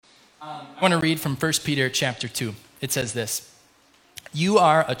I want to read from 1 Peter chapter 2. It says this: "You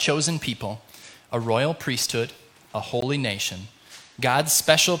are a chosen people, a royal priesthood, a holy nation, God's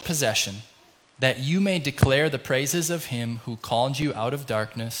special possession, that you may declare the praises of him who called you out of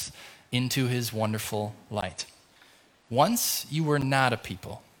darkness into his wonderful light. Once you were not a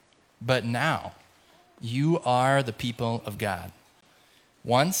people, but now you are the people of God.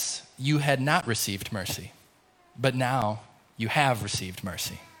 Once you had not received mercy, but now you have received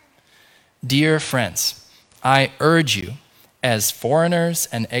mercy. Dear friends, I urge you, as foreigners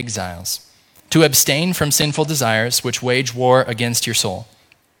and exiles, to abstain from sinful desires which wage war against your soul.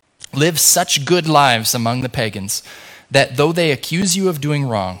 Live such good lives among the pagans, that though they accuse you of doing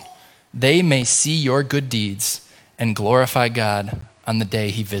wrong, they may see your good deeds and glorify God on the day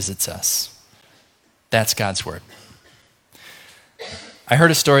he visits us." That's God's word. I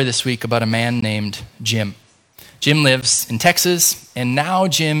heard a story this week about a man named Jim. Jim lives in Texas, and now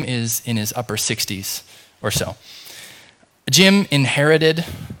Jim is in his upper 60s or so. Jim inherited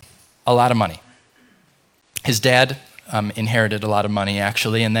a lot of money. His dad inherited a lot of money,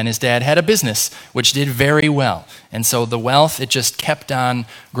 actually, and then his dad had a business which did very well. And so the wealth, it just kept on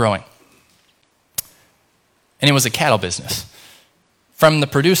growing. And it was a cattle business. From the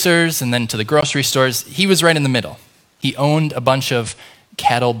producers and then to the grocery stores, he was right in the middle. He owned a bunch of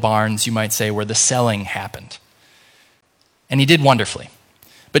cattle barns, you might say, where the selling happened. And he did wonderfully.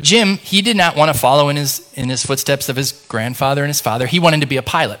 But Jim, he did not want to follow in his footsteps of his grandfather and his father. He wanted to be a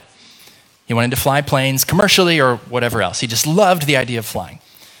pilot. He wanted to fly planes commercially or whatever else. He just loved the idea of flying.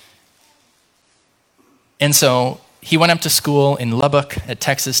 And so he went up to school in Lubbock at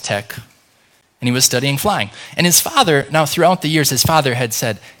Texas Tech, and he was studying flying. And his father, now throughout the years, his father had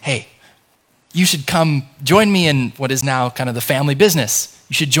said, "Hey, you should come join me in what is now kind of the family business.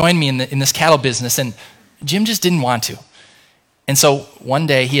 You should join me in this cattle business." And Jim just didn't want to. And so one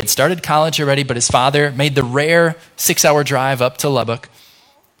day, he had started college already, but his father made the rare 6-hour drive up to Lubbock,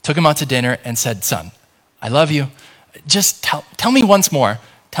 took him out to dinner, and said, "Son, I love you. Just tell me once more.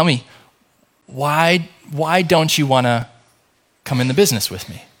 Tell me, why don't you want to come in the business with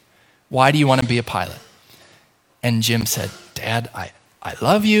me? Why do you want to be a pilot?" And Jim said, "Dad, I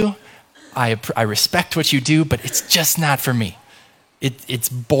love you. I respect what you do, but it's just not for me. It's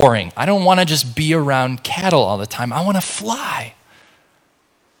boring. I don't want to just be around cattle all the time. I want to fly.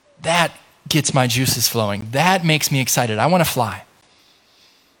 That gets my juices flowing. That makes me excited. I want to fly."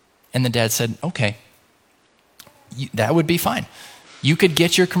 And the dad said, "Okay, that would be fine. You could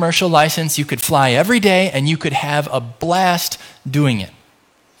get your commercial license, you could fly every day, and you could have a blast doing it.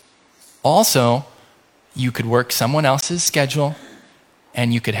 Also, you could work someone else's schedule,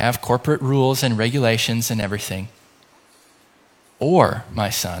 and you could have corporate rules and regulations and everything. Or, my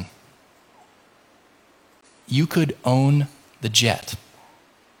son, you could own the jet."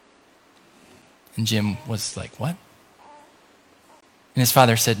 And Jim was like, "What?" And his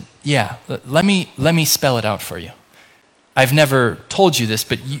father said, "Yeah, let me spell it out for you. I've never told you this,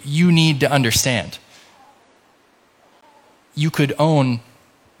 but you need to understand. You could own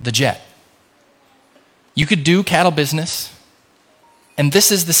the jet. You could do cattle business, and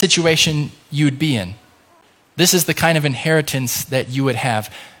this is the situation you'd be in. This is the kind of inheritance that you would have.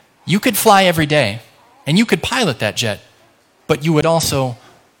 You could fly every day, and you could pilot that jet, but you would also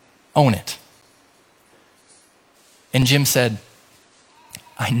own it." And Jim said,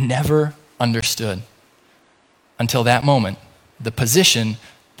 "I never understood until that moment the position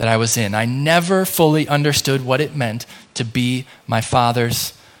that I was in. I never fully understood what it meant to be my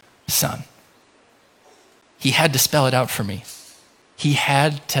father's son. He had to spell it out for me. He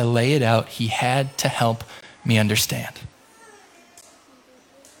had to lay it out. He had to help me understand."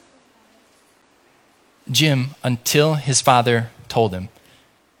 Jim, until his father told him,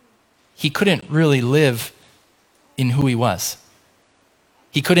 he couldn't really live in who he was.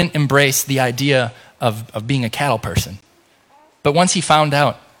 He couldn't embrace the idea of being a cattle person. But once he found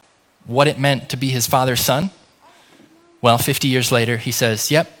out what it meant to be his father's son, well, 50 years later, he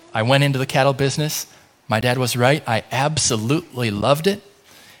says, "Yep, I went into the cattle business. My dad was right. I absolutely loved it.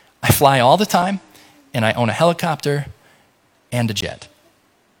 I fly all the time, and I own a helicopter and a jet."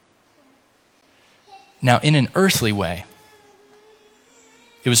 Now, in an earthly way,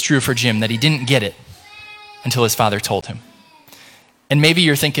 it was true for Jim that he didn't get it until his father told him. And maybe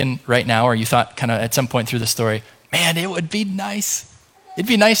you're thinking right now, or you thought kind of at some point through the story, "Man, it would be nice. It'd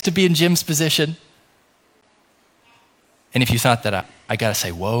be nice to be in Jim's position." And if you thought that, I got to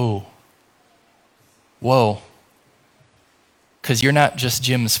say, whoa. Because you're not just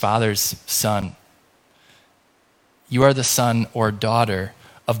Jim's father's son. You are the son or daughter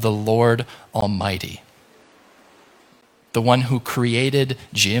of the Lord Almighty. the one who created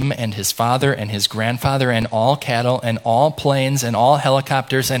Jim and his father and his grandfather and all cattle and all planes and all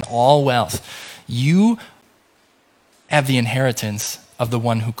helicopters and all wealth. You have the inheritance of the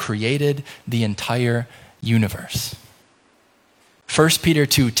one who created the entire universe. 1 Peter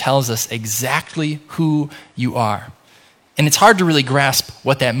 2 tells us exactly who you are. And it's hard to really grasp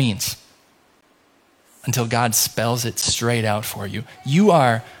what that means until God spells it straight out for you. You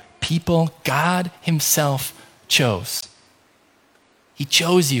are people God himself chose. He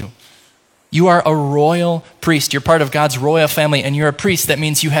chose you. You are a royal priest. You're part of God's royal family, and you're a priest. That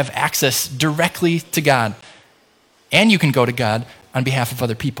means you have access directly to God. And you can go to God on behalf of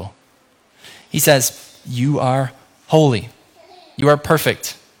other people. He says, you are holy. You are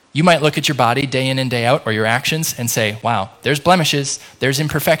perfect. You might look at your body day in and day out, or your actions, and say, wow, there's blemishes, there's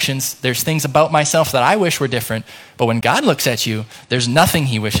imperfections, there's things about myself that I wish were different. But when God looks at you, there's nothing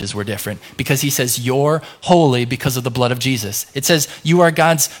he wishes were different, because he says you're holy because of the blood of Jesus. It says you are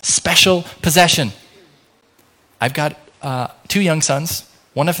God's special possession. I've got 2 young sons.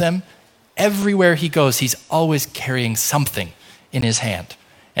 One of them, everywhere he goes, he's always carrying something in his hand.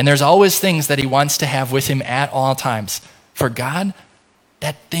 And there's always things that he wants to have with him at all times. For God,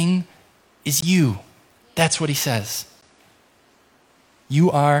 that thing is you. That's what he says.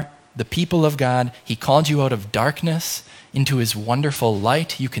 You are the people of God. He called you out of darkness into his wonderful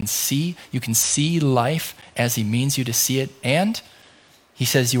light. You can see life as he means you to see it. And he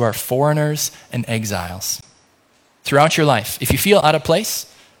says you are foreigners and exiles. Throughout your life, if you feel out of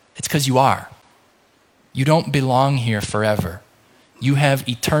place, it's because you are. You don't belong here forever. You have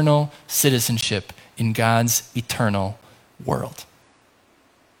eternal citizenship in God's eternal world.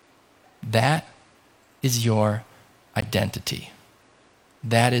 That is your identity.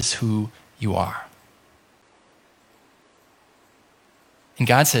 That is who you are. And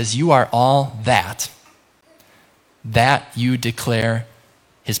God says you are all that you declare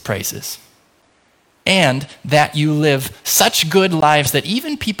his praises. And that you live such good lives that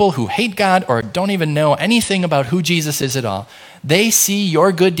even people who hate God or don't even know anything about who Jesus is at all, they see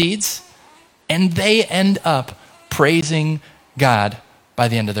your good deeds and they end up praising God by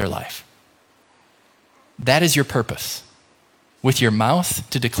the end of their life. That is your purpose. With your mouth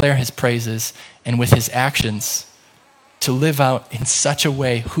to declare his praises, and with his actions to live out in such a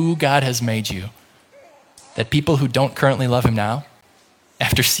way who God has made you, that people who don't currently love him now,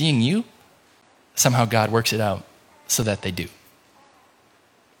 after seeing you, somehow God works it out so that they do.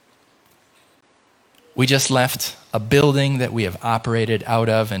 We just left a building that we have operated out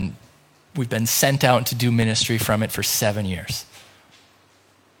of, and we've been sent out to do ministry from it for 7 years.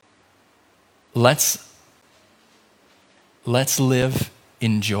 Let's live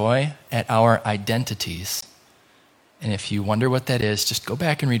in joy at our identities. And if you wonder what that is, just go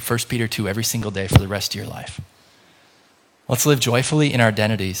back and read 1 Peter 2 every single day for the rest of your life. Let's live joyfully in our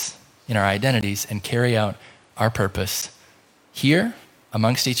identities, and carry out our purpose here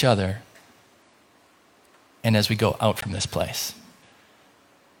amongst each other and as we go out from this place.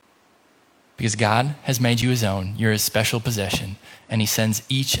 Because God has made you his own, you're his special possession, and he sends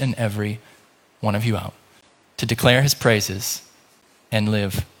each and every one of you out to declare his praises and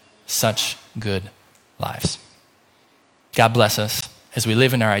live such good lives. God bless us as we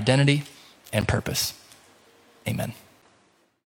live in our identity and purpose. Amen.